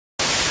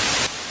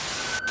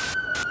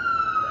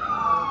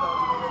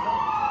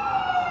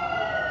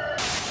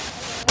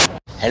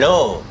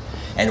Hello,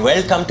 and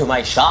welcome to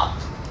my shop.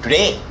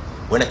 Today,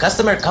 when a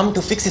customer comes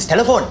to fix his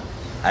telephone,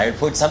 I will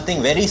put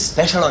something very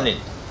special on it.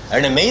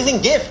 An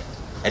amazing gift.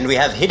 And we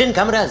have hidden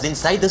cameras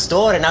inside the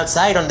store and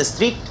outside on the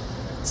street.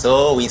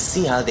 So we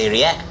see how they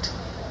react.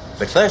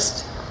 But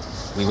first,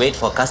 we wait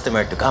for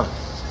customer to come.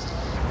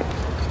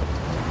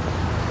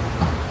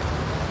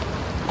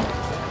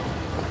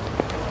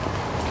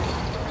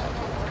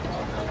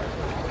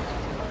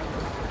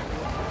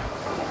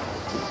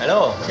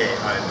 Hello. Okay,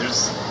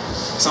 there's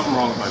something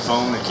wrong with my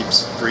phone. It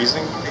keeps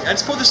freezing. I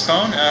just pulled this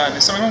phone.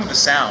 There's something wrong with the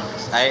sound.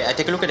 I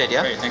take a look at it,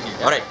 yeah? Great, thank you.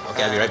 All right,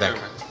 okay, I'll be right back.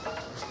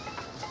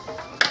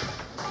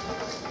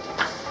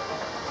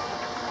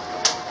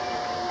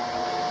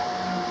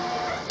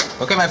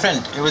 Okay, my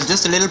friend, it was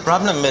just a little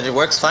problem, but it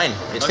works fine.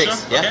 It's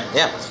fixed. Sure? Yeah, Okay.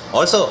 yeah.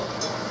 Also,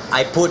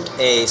 I put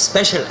a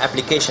special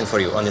application for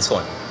you on this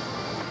phone.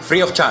 Free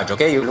of charge,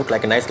 okay? You look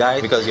like a nice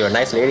guy because you're a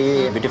nice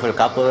lady, a beautiful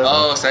couple.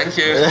 Oh, thank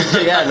you.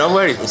 Yeah, no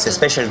worries. It's a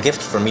special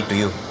gift from me to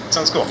you.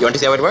 Sounds cool. You want to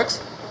see how it works?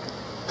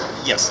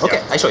 Yes. Okay,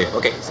 yeah. I show you.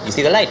 Okay, you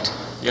see the light?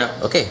 Yeah.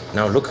 Okay,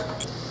 now look.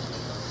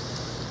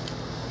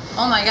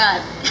 Oh my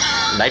god.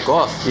 Light go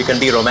off. You can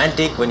be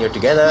romantic when you're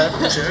together.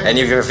 Sure. And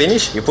if you're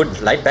finished, you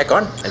put light back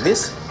on like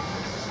this.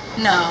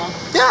 No.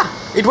 Yeah,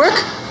 it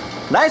worked.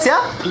 Nice, yeah?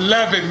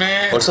 Love it,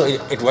 man. Also,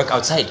 it worked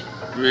outside.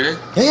 Really?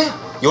 Yeah.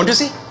 You want to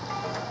see?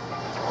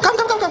 Come.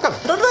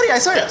 Don't worry, I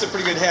saw it. That's a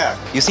pretty good hack.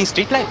 You see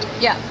street light?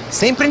 Yeah.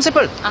 Same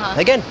principle.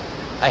 Again,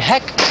 I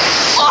hack.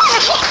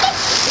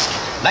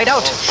 Light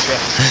out. Shit.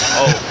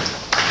 Oh.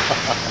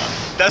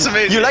 That's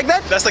amazing. You like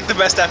that? That's like the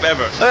best app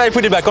ever. I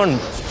put it back on.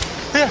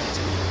 Here.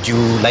 Do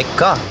you like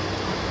car?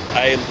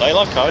 I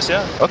love cars,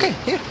 yeah. Okay,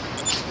 here.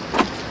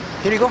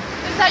 Here you go.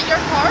 Is that your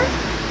car?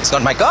 It's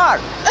not my car,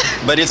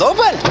 but it's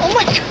open. Oh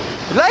my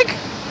God. Like?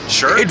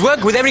 Sure. It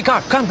worked with every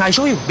car. Come, I'll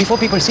show you before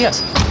people see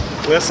us.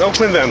 Let's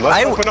open them.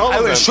 Let's open all I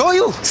of will them. show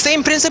you.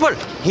 Same principle.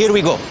 Here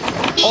we go.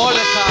 All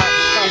the car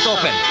is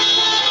open.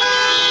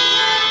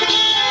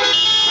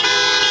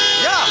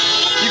 Yeah,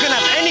 you can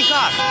have any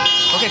car.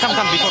 Okay, come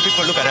before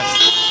people look at us.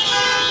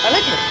 I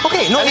like it.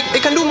 Okay, no,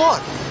 it can do more.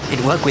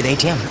 It works with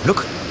ATM.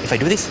 Look, if I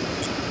do this.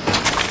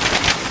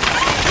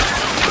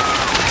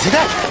 See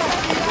that?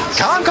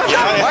 Come.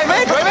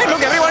 Wait,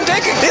 look, everyone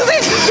taking. This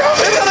is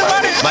the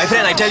money. My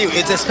friend, I tell you,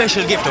 it's a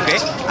special gift, okay?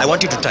 I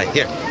want you to try.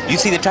 Here, you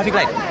see the traffic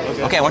light?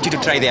 Okay, I want you to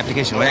try the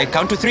application. When I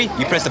count to 3,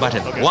 you press the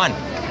button. Okay. 1,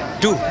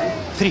 2,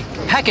 3.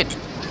 Hack it.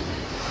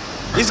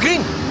 It's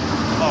green.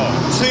 Oh.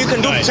 So you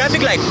can do Nice.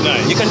 traffic light.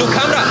 Nice. You can do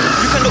camera.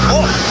 You can do...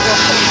 Oh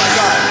my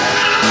God.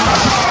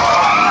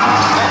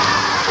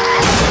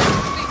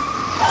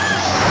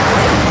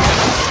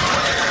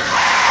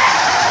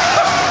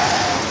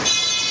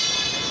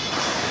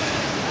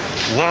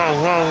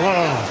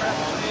 Wow.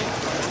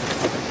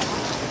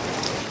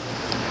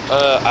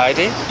 I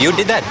did? You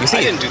did that. You see I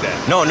it? didn't do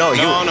that. No. No.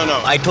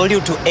 I told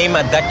you to aim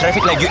at that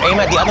traffic light. You aim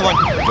at the other one.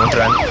 Don't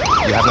run.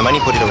 You have the money,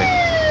 put it away.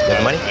 You have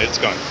the money? It's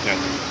gone. Yeah.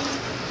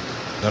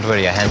 Don't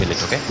worry, I handle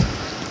it, okay?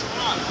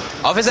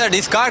 Officer,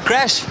 this car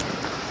crashed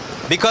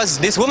because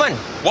this woman,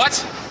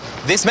 What?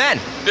 this man,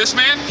 This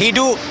man? he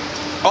do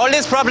all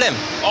this problem.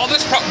 All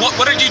this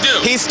what did you do?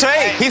 He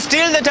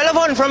steal the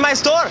telephone from my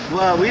store.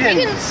 Well, we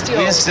didn't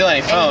steal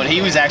any phone.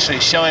 He was actually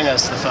showing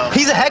us the phone.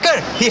 He's a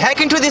hacker. He hacked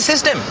into this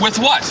system. With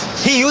what?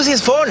 He used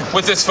his phone.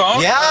 With this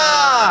phone?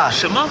 Yeah.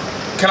 什么？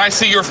 Can I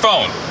see your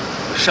phone?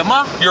 什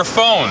么？ Your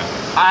phone.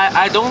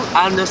 I don't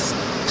understand.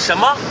 什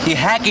么？ He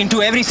hacked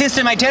into every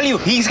system, I tell you.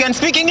 He can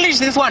speak English,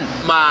 this one.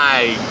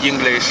 My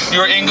English.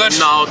 Your English?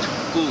 Not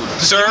good.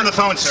 Sir? give him the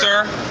phone,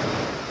 sir.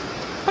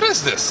 What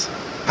is this?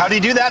 How do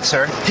you do that,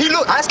 sir?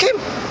 Ask him.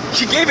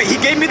 He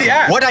gave me the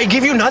app. What, I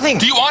give you nothing.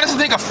 Do you honestly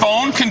think a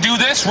phone can do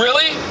this?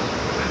 Really?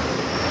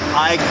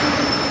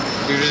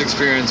 You just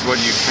experience what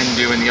you can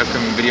do in the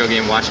upcoming video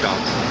game Watch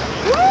Dogs.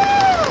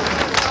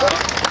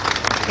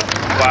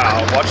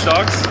 Wow, Watch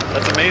Dogs?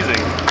 That's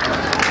amazing.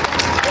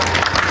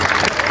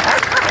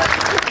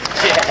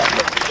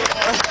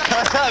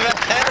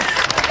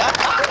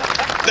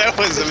 That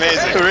was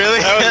amazing. Really?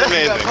 That was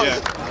amazing, yeah.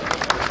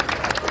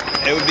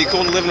 It would be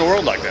cool to live in a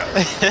world like that.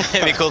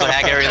 It'd be cool to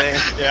hack everything.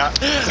 Yeah.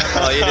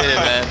 Oh, you did it,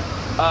 man.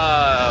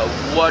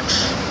 Watch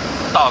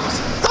dogs.